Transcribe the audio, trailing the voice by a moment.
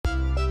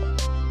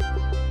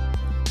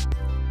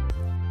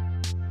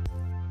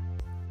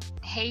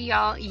Hey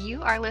y'all,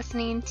 you are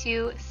listening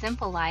to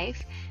Simple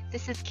Life.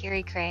 This is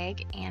Carrie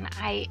Craig, and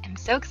I am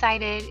so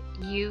excited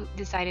you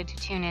decided to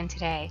tune in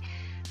today.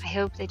 I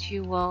hope that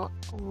you will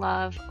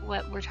love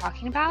what we're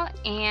talking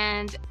about,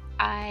 and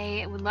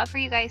I would love for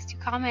you guys to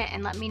comment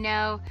and let me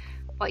know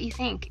what you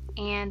think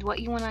and what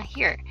you want to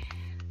hear.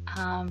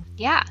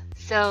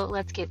 So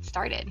let's get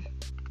started.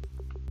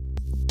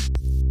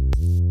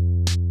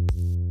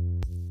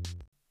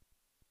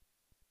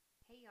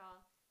 Hey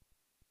y'all.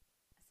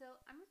 So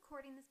I'm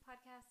recording this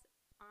podcast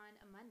on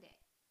a Monday.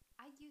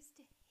 I used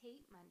to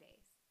hate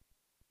Mondays.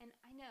 And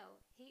I know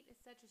hate is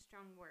such a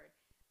strong word,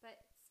 but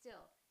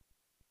still,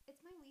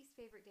 it's my least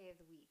favorite day of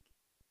the week,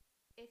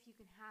 if you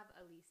can have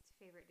a least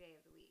favorite day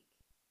of the week.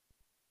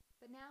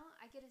 But now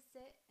I get to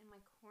sit in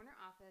my corner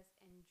office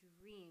and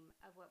dream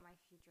of what my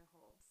future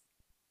holds.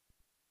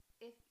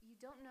 If you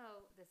don't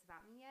know this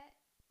about me yet,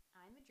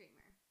 I'm a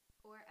dreamer,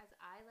 or as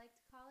I like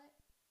to call it,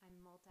 I'm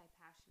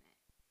multi-passionate.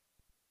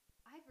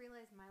 I've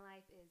realized my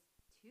life is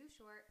too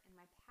short and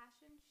my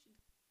passion should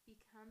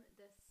become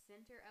the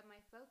center of my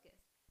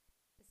focus,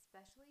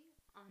 especially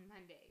on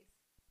Mondays.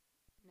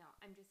 No,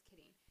 I'm just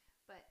kidding.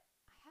 But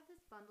I have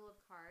this bundle of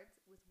cards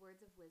with words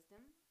of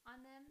wisdom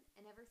on them,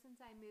 and ever since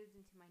I moved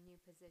into my new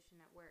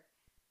position at work,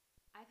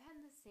 I've had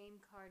the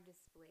same card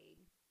displayed.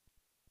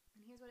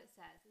 And here's what it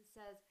says. It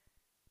says,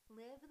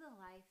 "Live the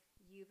life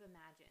you've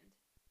imagined."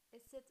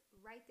 It sits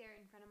right there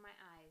in front of my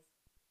eyes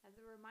as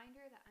a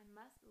reminder that I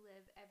must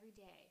live every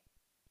day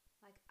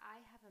like I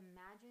have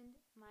imagined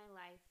my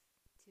life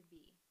to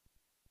be.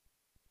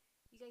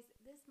 You guys,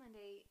 this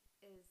Monday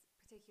is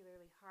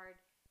particularly hard.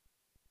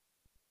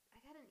 I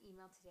got an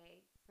email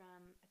today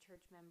from a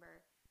church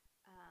member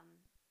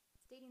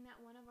stating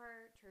that one of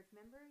our church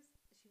members,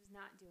 she was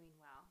not doing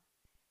well.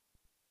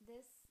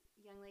 This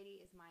young lady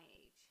is my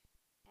age,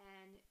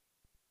 and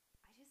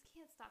I just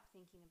can't stop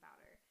thinking about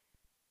her.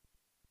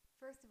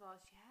 First of all,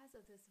 she has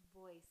this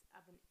voice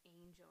of an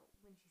angel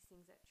when she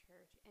sings at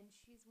church, and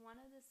she's one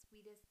of the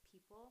sweetest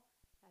people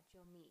that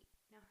you'll meet.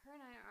 Now, her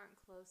and I aren't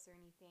close or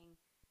anything.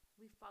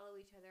 We follow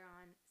each other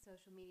on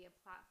social media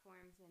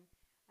platforms, and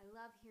I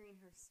love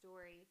hearing her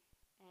story.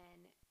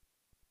 And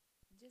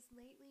just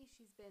lately,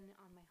 she's been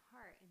on my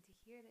heart, and to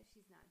hear that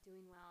she's not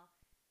doing well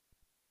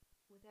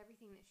with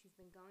everything that she's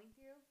been going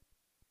through,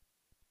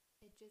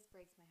 it just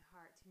breaks my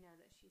heart to know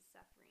that she's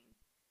suffering.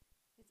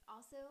 It's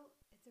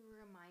a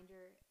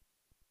reminder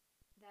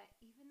that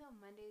even though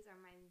Mondays are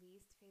my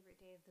least favorite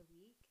day of the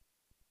week,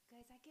 you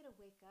guys, I get to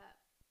wake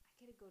up. I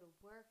get to go to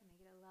work and I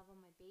get to love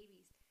on my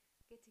babies.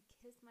 I get to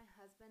kiss my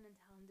husband and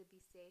tell him to be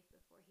safe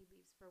before he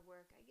leaves for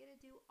work. I get to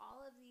do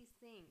all of these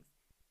things.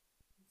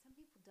 And some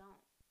people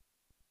don't.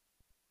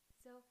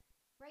 So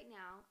right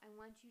now, I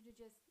want you to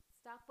just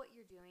stop what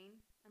you're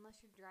doing.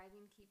 Unless you're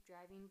driving, keep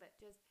driving, but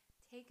just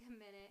take a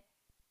minute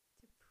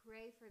to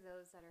pray for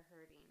those that are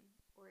hurting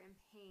or in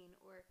pain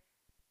or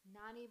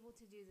not able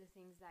to do the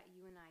things that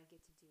you and I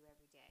get to do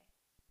every day.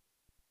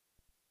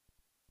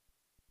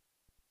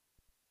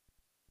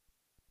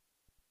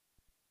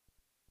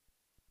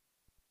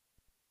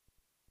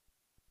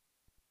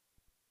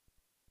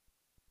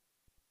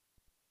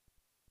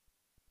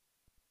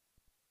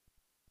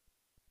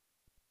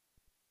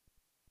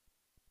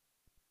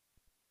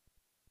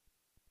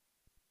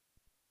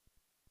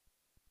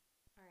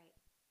 All right.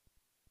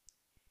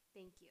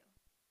 Thank you.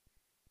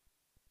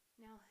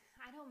 Now,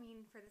 I don't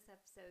mean for this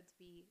episode to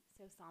be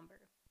so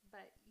somber,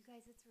 but you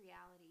guys, it's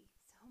reality.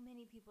 So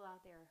many people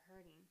out there are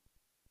hurting.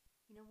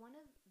 You know, one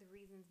of the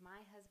reasons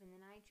my husband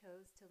and I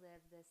chose to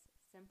live this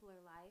simpler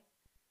life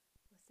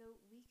was so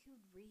we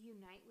could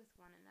reunite with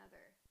one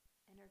another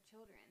and our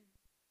children,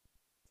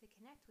 to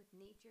connect with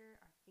nature,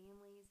 our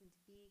families, and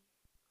to be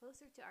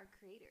closer to our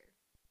Creator.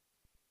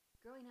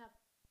 Growing up,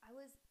 I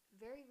was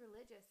very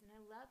religious and I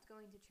loved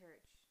going to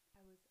church.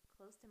 I was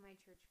close to my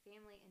church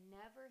family and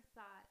never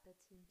thought the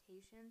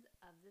temptations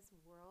of this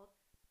world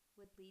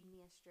would lead me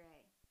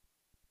astray.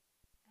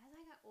 As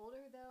I got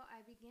older, though,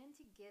 I began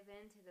to give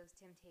in to those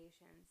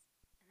temptations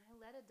and I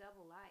led a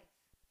double life.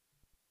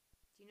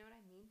 Do you know what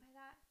I mean by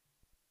that?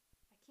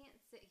 I can't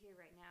sit here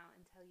right now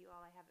and tell you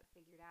all I have it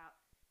figured out,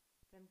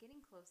 but I'm getting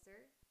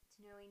closer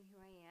to knowing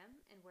who I am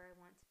and where I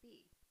want to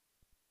be.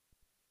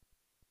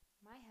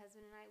 My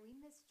husband and I, we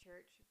missed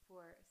church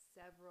for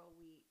several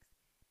weeks.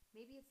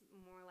 Maybe it's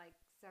more like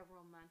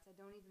several months. I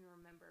don't even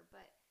remember.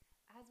 But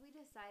as we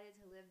decided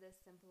to live this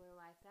simpler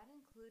life, that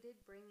included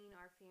bringing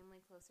our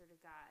family closer to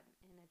God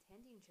and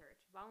attending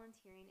church,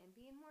 volunteering, and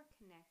being more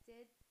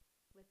connected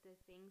with the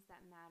things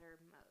that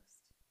matter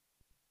most.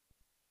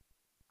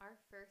 Our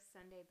first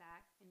Sunday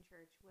back in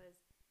church was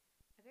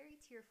a very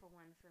tearful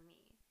one for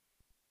me.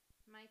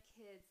 My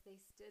kids, they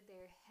stood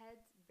there,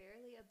 heads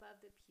barely above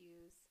the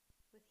pews,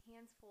 with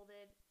hands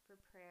folded for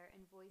prayer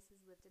and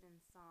voices lifted in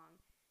song.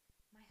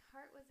 My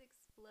heart was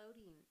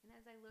exploding, and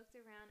as I looked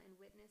around and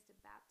witnessed a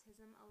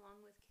baptism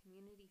along with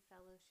community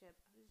fellowship,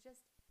 I was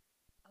just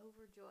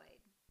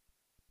overjoyed.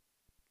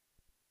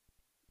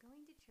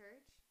 Going to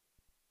church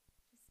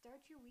just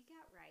starts your week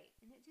out right,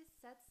 and it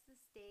just sets the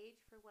stage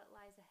for what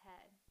lies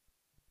ahead.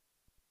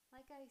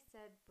 Like I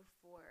said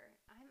before,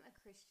 I'm a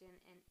Christian,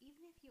 and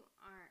even if you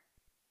aren't,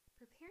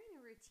 preparing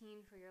a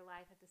routine for your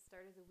life at the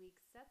start of the week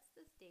sets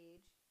the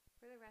stage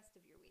for the rest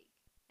of your week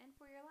and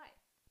for your life.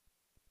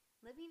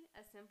 Living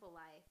a simple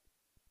life,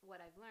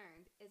 what I've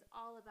learned, is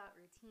all about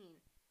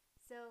routine.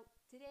 So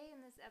today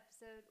in this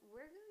episode,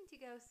 we're going to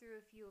go through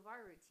a few of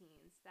our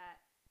routines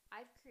that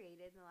I've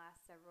created in the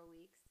last several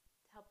weeks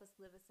to help us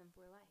live a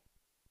simpler life.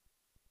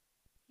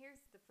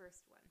 Here's the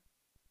first one.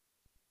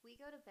 We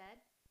go to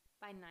bed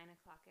by 9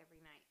 o'clock every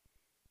night.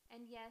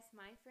 And yes,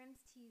 my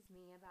friends tease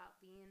me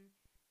about being,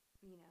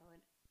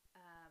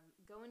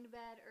 going to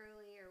bed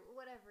early or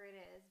whatever it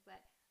is,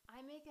 but I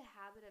make a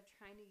habit of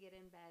trying to get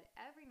in bed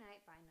every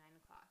night by 9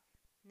 o'clock.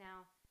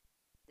 Now,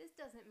 this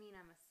doesn't mean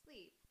I'm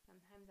asleep.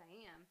 Sometimes I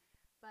am,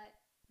 but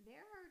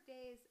there are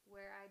days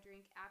where I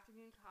drink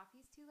afternoon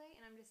coffees too late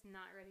and I'm just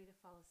not ready to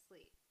fall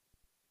asleep.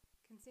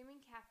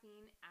 Consuming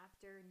caffeine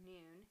after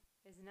noon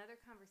is another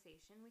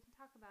conversation we can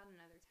talk about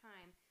another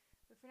time,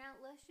 but for now,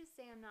 let's just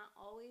say I'm not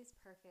always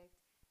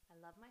perfect. I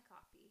love my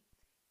coffee.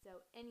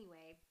 So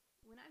anyway,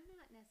 when I'm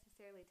not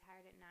necessarily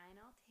tired at 9,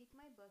 I'll take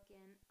my book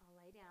in, I'll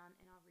lay down,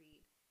 and I'll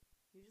read.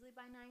 Usually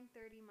by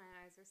 9:30, my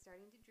eyes are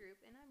starting to droop,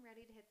 and I'm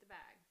ready to hit the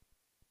bag.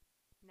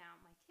 Now,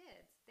 my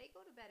kids, they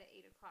go to bed at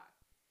 8 o'clock.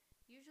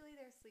 Usually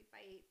they're asleep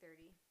by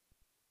 8:30.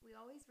 We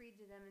always read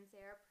to them and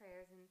say our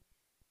prayers, and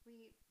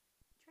we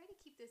try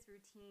to keep this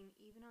routine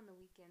even on the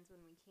weekends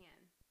when we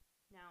can.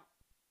 Now,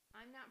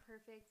 I'm not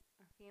perfect,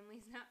 our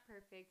family's not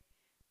perfect.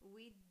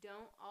 We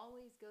don't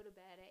always go to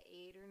bed at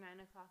 8 or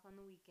 9 o'clock on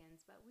the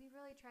weekends, but we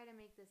really try to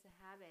make this a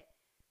habit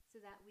so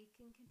that we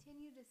can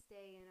continue to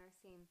stay in our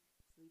same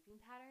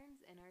sleeping patterns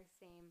and our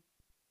same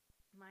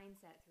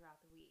mindset throughout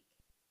the week.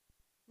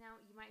 Now,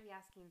 you might be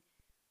asking,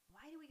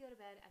 why do we go to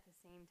bed at the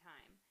same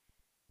time?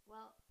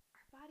 Well,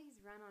 our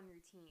bodies run on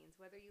routines,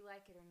 whether you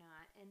like it or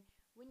not, and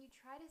when you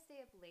try to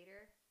stay up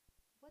later,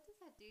 what does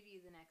that do to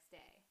you the next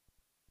day?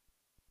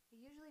 It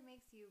usually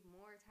makes you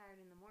more tired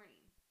in the morning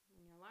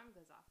when your alarm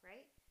goes off,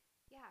 right?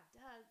 Yeah, it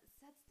does. It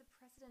sets the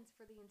precedence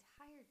for the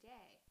entire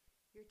day.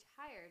 You're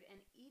tired, and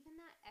even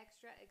that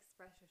extra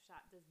espresso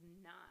shot does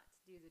not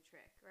do the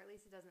trick, or at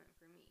least it doesn't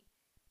for me.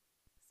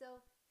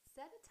 So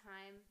set a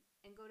time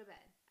and go to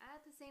bed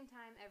at the same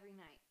time every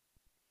night,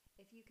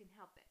 if you can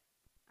help it.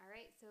 All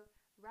right, so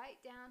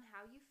write down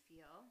how you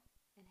feel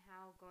and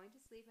how going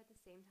to sleep at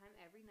the same time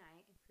every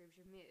night improves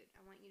your mood.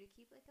 I want you to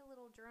keep like a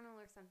little journal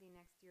or something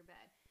next to your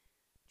bed.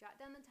 Jot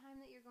down the time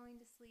that you're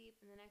going to sleep,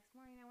 and the next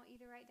morning I want you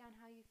to write down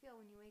how you feel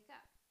when you wake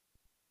up.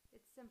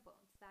 It's simple.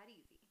 It's that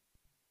easy.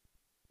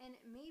 And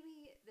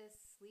maybe this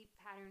sleep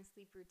pattern,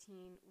 sleep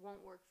routine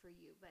won't work for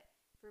you, but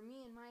for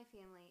me and my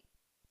family,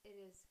 it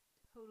is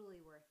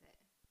totally worth it.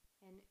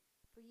 And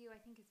for you,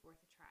 I think it's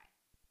worth a try.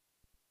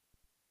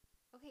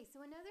 Okay, so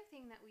another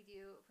thing that we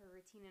do for a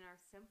routine in our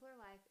simpler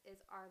life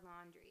is our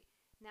laundry.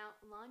 Now,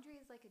 laundry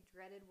is like a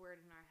dreaded word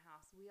in our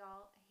house. We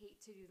all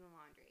hate to do the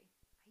laundry.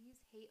 I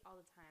use hate all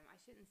the time. I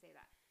shouldn't say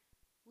that.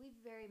 We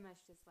very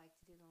much dislike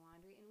to do the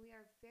laundry, and we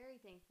are very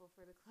thankful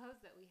for the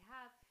clothes that we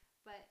have,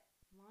 but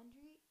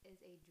laundry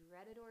is a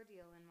dreaded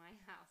ordeal in my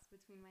house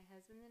between my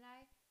husband and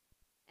I.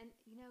 And,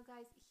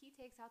 guys, he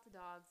takes out the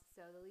dogs,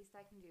 so the least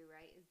I can do,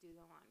 right, is do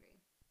the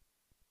laundry.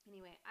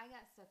 Anyway, I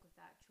got stuck with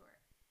that chore.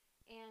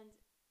 And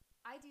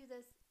I do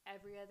this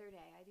every other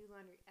day. I do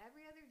laundry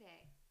every other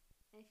day.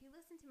 And if you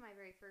listen to my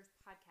very first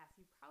podcast,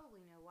 you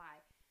probably know why.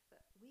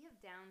 But we have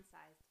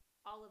downsized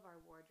all of our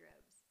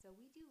wardrobes. So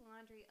we do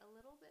laundry a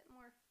little bit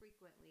more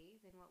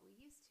frequently than what we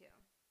used to,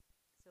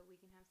 so we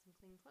can have some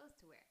clean clothes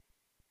to wear.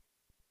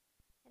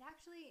 It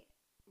actually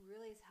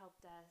really has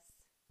helped us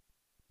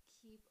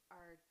keep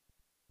our,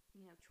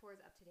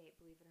 chores up to date,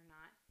 believe it or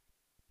not.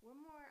 We're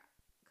more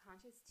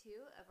conscious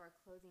too of our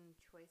clothing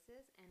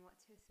choices and what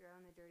to throw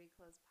in the dirty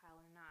clothes pile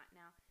or not.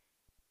 Now,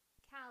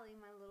 Callie,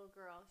 my little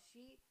girl,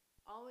 she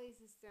always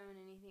is throwing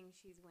anything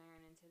she's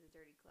wearing into the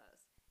dirty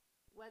clothes,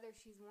 whether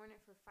she's worn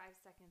it for 5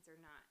 seconds or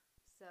not.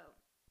 So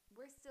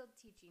we're still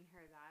teaching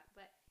her that.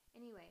 But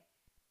anyway,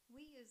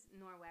 we use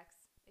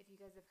Norwex. If you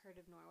guys have heard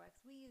of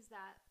Norwex, we use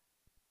that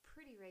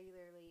pretty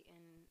regularly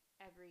in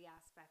every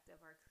aspect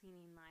of our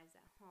cleaning lives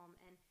at home.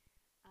 And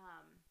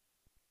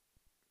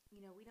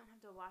we don't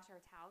have to wash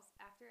our towels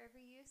after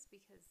every use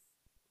because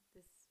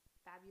this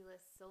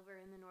fabulous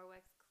silver in the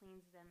Norwex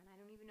cleans them. And I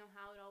don't even know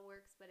how it all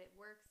works, but it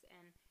works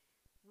and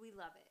we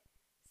love it.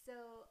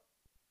 So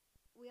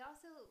we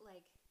also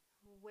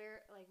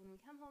wear, when we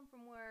come home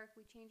from work,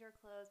 we change our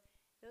clothes.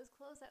 Those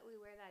clothes that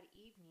we wear that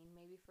evening,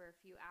 maybe for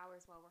a few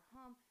hours while we're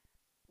home,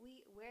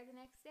 we wear the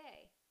next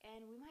day.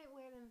 And we might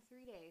wear them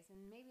 3 days,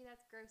 and maybe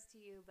that's gross to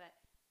you, but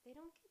they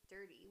don't get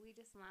dirty. We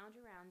just lounge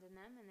around in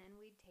them, and then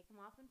we take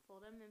them off and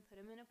fold them and put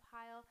them in a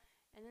pile.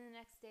 And then the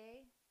next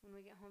day, when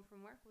we get home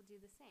from work, we'll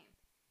do the same.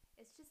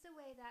 It's just a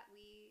way that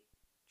we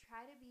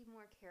try to be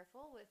more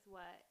careful with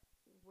what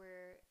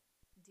we're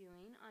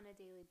doing on a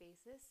daily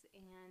basis.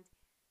 And,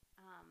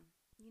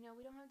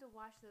 we don't have to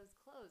wash those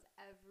clothes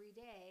every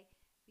day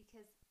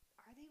because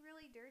are they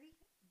really dirty?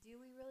 Do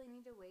we really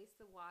need to waste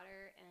the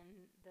water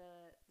and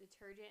the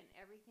detergent and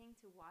everything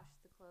to wash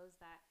the clothes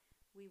that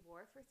we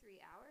wore for 3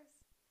 hours.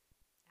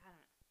 I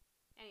don't know.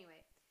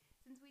 Anyway,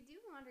 since we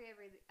do laundry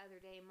every other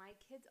day, my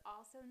kids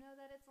also know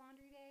that it's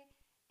laundry day,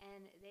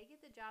 and they get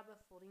the job of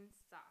folding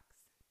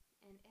socks.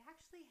 And it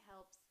actually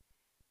helps.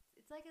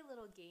 It's like a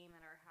little game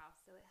at our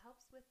house, so it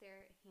helps with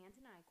their hand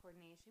and eye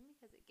coordination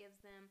because it gives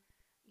them,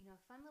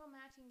 a fun little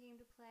matching game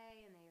to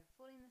play, and they are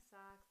folding the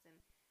socks, and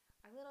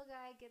our little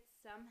guy gets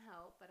some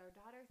help, but our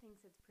daughter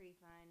thinks it's pretty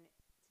fun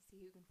to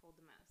see who can fold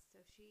the most, so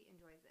she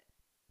enjoys it.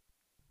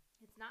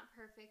 It's not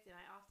perfect, and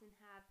I often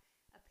have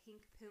a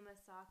pink Puma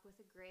sock with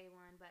a gray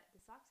one, but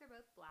the socks are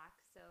both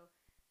black, so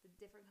the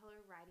different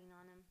color writing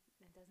on them,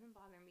 that doesn't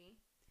bother me.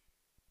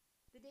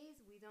 The days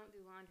we don't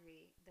do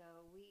laundry,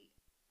 though, we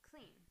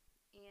clean.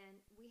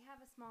 And we have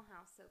a small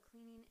house, so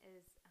cleaning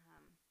is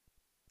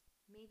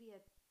maybe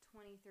a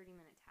 20-30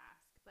 minute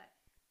task. But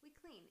we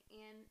clean,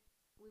 and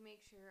we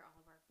make sure all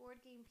of our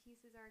board game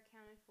pieces are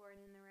accounted for and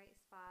in the right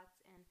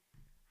spots. And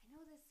I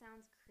know this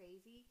sounds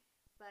crazy,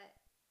 but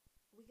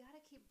we got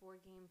to keep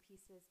board game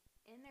pieces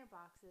in their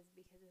boxes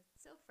because it's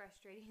so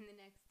frustrating the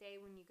next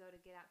day when you go to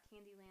get out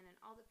Candyland and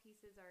all the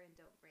pieces are in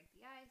Don't Break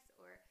the Ice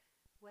or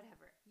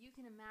whatever. You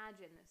can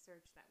imagine the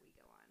search that we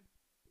go on.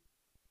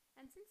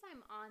 And since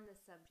I'm on the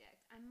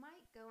subject, I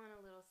might go on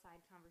a little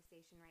side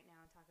conversation right now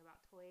and talk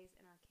about toys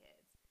and our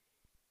kids.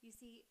 You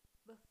see,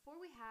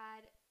 before we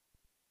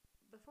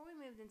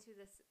moved into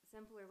this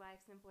simpler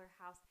life, simpler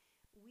house,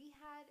 we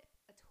had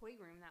a toy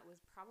room that was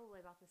probably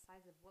about the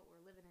size of what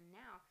we're living in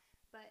now,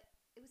 but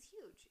it was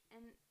huge,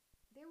 and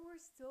there were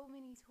so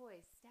many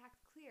toys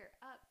stacked clear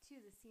up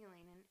to the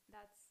ceiling, and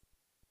that's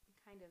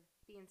kind of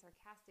being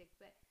sarcastic,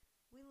 but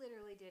we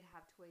literally did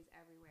have toys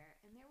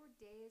everywhere, and there were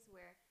days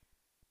where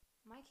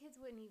my kids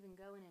wouldn't even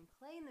go in and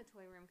play in the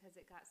toy room because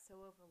it got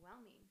so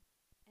overwhelming.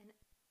 And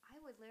I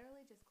would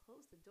literally just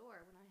close the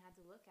door when I had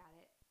to look at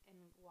it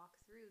and walk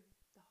through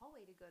the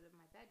hallway to go to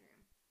my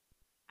bedroom.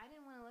 I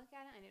didn't want to look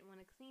at it, I didn't want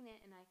to clean it,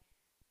 and I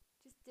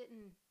just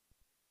didn't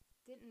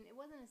it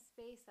wasn't a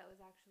space that was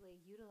actually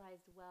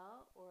utilized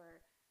well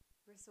or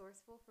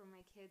resourceful for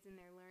my kids and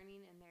their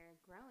learning and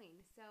their growing.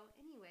 So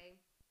anyway,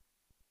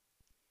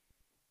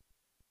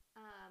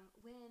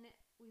 when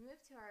we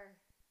moved to our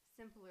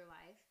simpler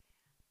life,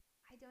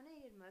 I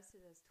donated most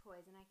of those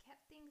toys, and I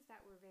kept things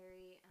that were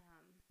very,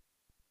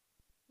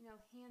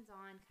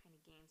 hands-on kind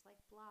of games, like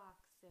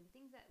blocks and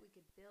things that we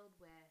could build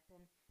with,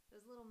 and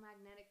those little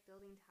magnetic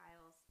building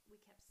tiles.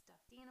 We kept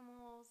stuffed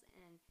animals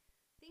and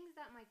things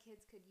that my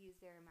kids could use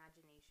their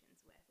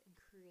imaginations with and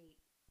create.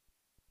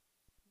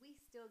 We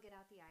still get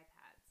out the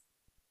iPads.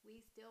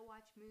 We still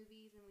watch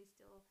movies, and we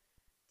still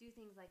do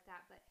things like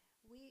that, but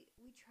we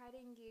try to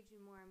engage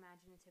in more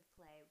imaginative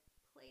play.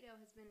 Play-Doh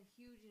has been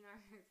huge in our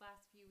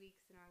last few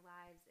weeks in our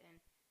lives, and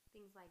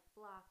things like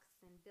blocks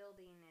and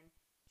building and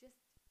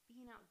just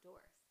being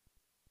outdoors.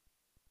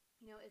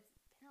 It's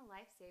been a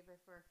lifesaver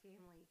for our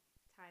family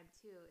time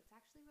too. It's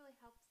actually really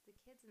helped the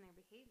kids and their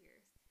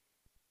behaviors.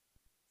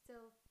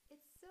 So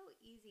it's so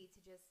easy to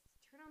just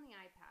turn on the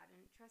iPad,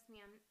 and trust me,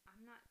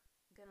 I'm not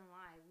gonna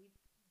lie, we've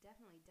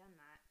definitely done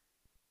that.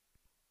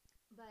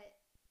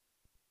 But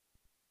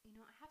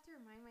I have to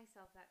remind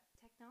myself that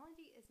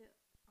technology isn't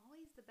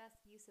always the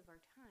best use of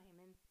our time,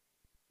 and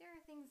there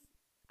are things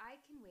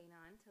I can wait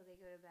on till they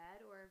go to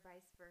bed or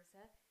vice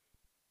versa.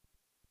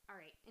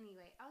 Alright,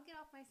 anyway, I'll get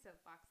off my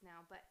soapbox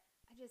now, but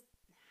I just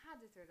had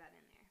to throw that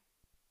in there.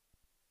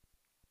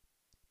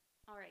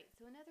 Alright,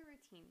 so another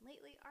routine.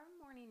 Lately, our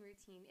morning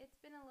routine, it's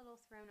been a little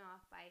thrown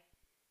off by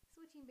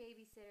switching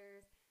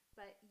babysitters,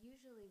 but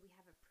usually we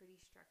have a pretty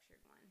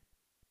structured one.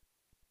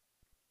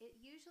 It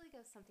usually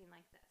goes something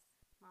like this.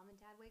 Mom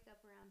and Dad wake up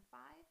around 5,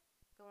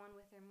 go on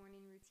with their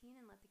morning routine,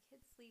 and let the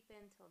kids sleep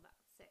in till about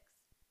 6.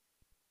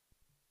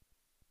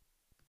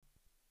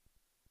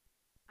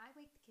 I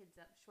wake the kids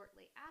up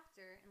shortly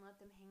after and let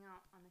them hang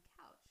out on the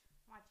couch,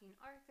 watching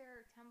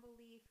Arthur or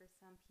Tumbleleaf or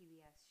some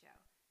PBS show.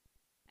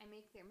 I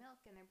make their milk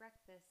and their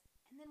breakfast,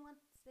 and then once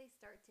they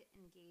start to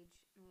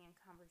engage me in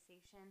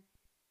conversation,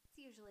 it's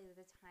usually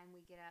the time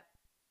we get up,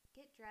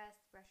 get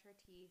dressed, brush our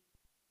teeth,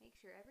 make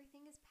sure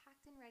everything is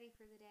packed and ready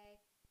for the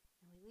day,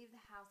 and we leave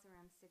the house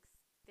around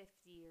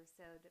 6:50 or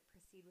so to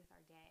proceed with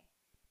our day.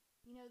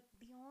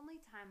 The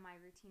only time my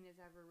routine is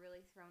ever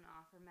really thrown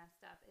off or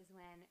messed up is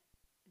when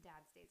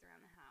Dad stays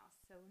around the house.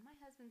 So when my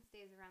husband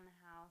stays around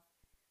the house,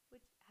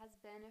 which has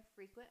been a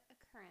frequent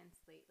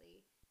occurrence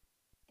lately,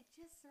 it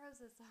just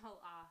throws us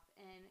all off.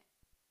 And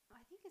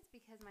I think it's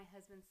because my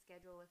husband's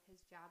schedule with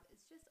his job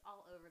is just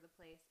all over the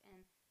place,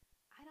 and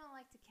I don't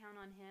like to count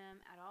on him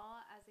at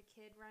all as a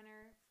kid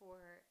runner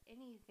for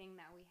anything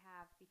that we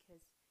have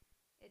because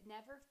it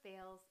never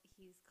fails.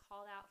 He's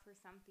called out for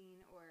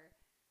something or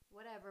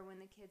whatever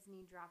when the kids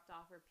need dropped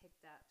off or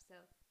picked up. So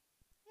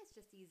it's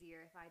just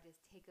easier if I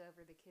just take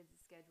over the kids'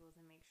 schedules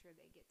and make sure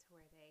they get to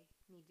where they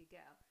need to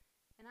go.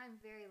 And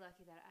I'm very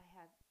lucky that I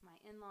have my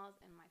in-laws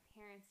and my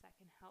parents that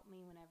can help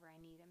me whenever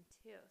I need them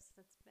too. So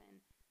that's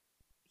been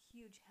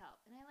huge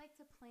help. And I like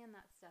to plan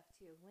that stuff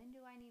too. When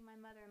do I need my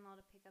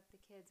mother-in-law to pick up the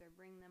kids or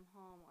bring them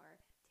home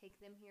or take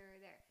them here or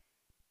there.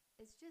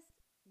 It's just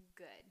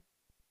good.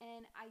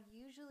 And I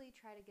usually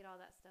try to get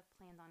all that stuff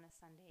planned on a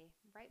Sunday,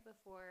 right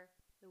before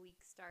the week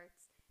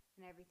starts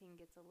and everything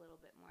gets a little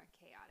bit more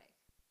chaotic.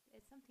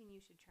 It's something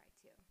you should try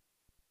too.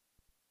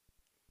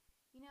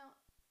 You know,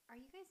 are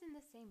you guys in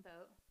the same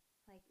boat?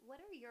 Like, what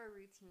are your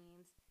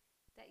routines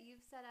that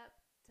you've set up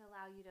to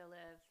allow you to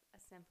live a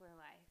simpler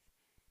life?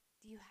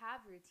 Do you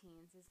have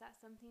routines? Is that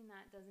something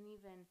that doesn't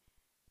even,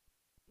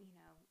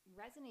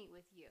 resonate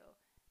with you?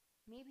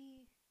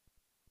 Maybe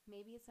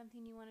it's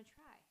something you want to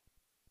try.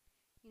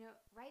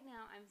 Right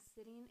now I'm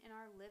sitting in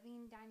our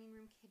living dining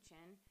room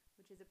kitchen,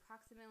 which is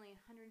approximately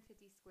 150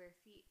 square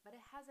feet, but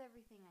it has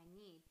everything I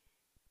need.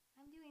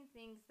 I'm doing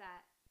things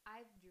that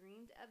I've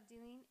dreamed of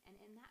doing, and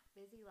in that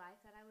busy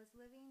life that I was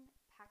living,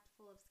 packed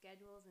full of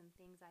schedules and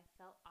things I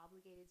felt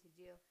obligated to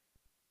do,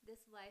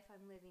 this life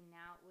I'm living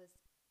now was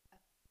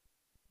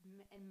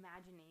an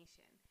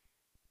imagination.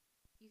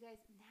 You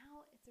guys,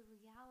 now it's a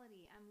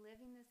reality. I'm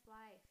living this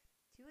life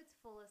to its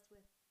fullest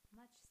with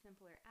much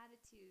simpler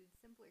attitudes,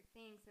 simpler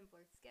things,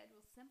 simpler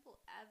schedules,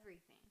 simple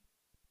everything.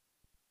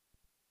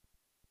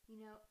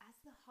 As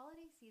the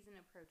holiday season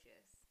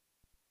approaches,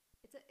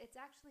 it's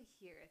actually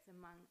here. It's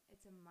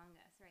among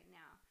us right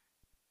now.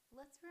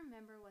 Let's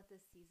remember what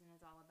this season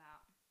is all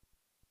about.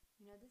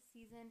 This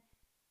season,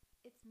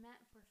 it's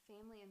meant for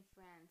family and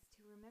friends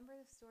to remember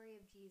the story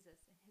of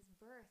Jesus and his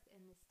birth,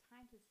 and this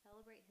time to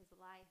celebrate his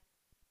life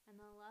and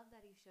the love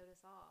that he showed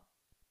us all.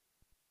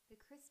 The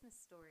Christmas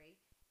story,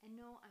 and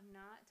no, I'm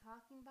not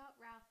talking about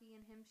Ralphie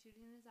and him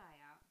shooting his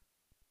eye out,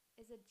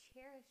 is a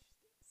cherished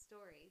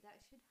story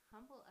that should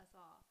humble us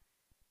all.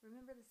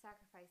 Remember the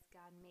sacrifice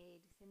God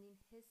made, sending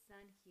his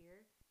son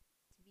here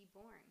to be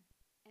born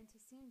and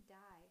to soon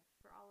die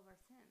for all of our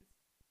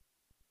sins.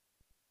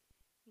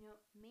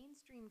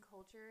 Mainstream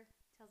culture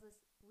tells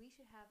us we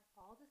should have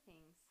all the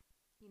things,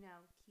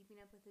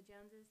 keeping up with the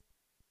Joneses.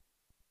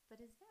 But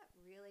is that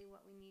really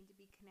what we need to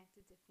be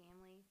connected to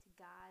family, to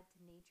God, to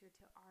nature,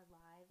 to our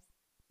lives?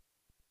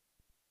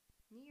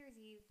 New Year's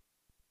Eve,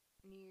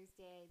 New Year's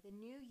Day, the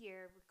new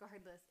year,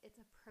 regardless,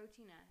 it's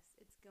approaching us.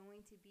 It's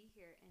going to be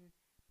here in,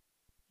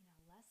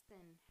 less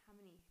than how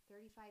many,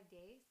 35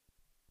 days?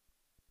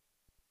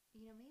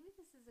 Maybe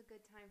this is a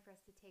good time for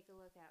us to take a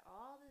look at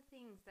all the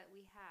things that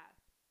we have.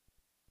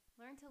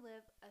 Learn to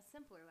live a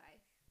simpler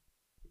life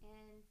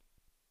and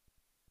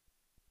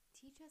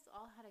teach us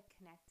all how to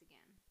connect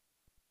again.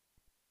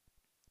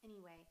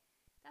 Anyway,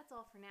 that's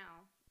all for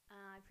now.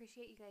 I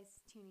appreciate you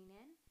guys tuning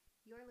in.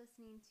 You're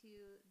listening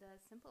to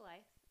The Simple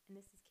Life, and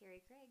this is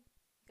Carrie Craig.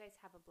 You guys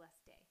have a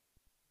blessed day.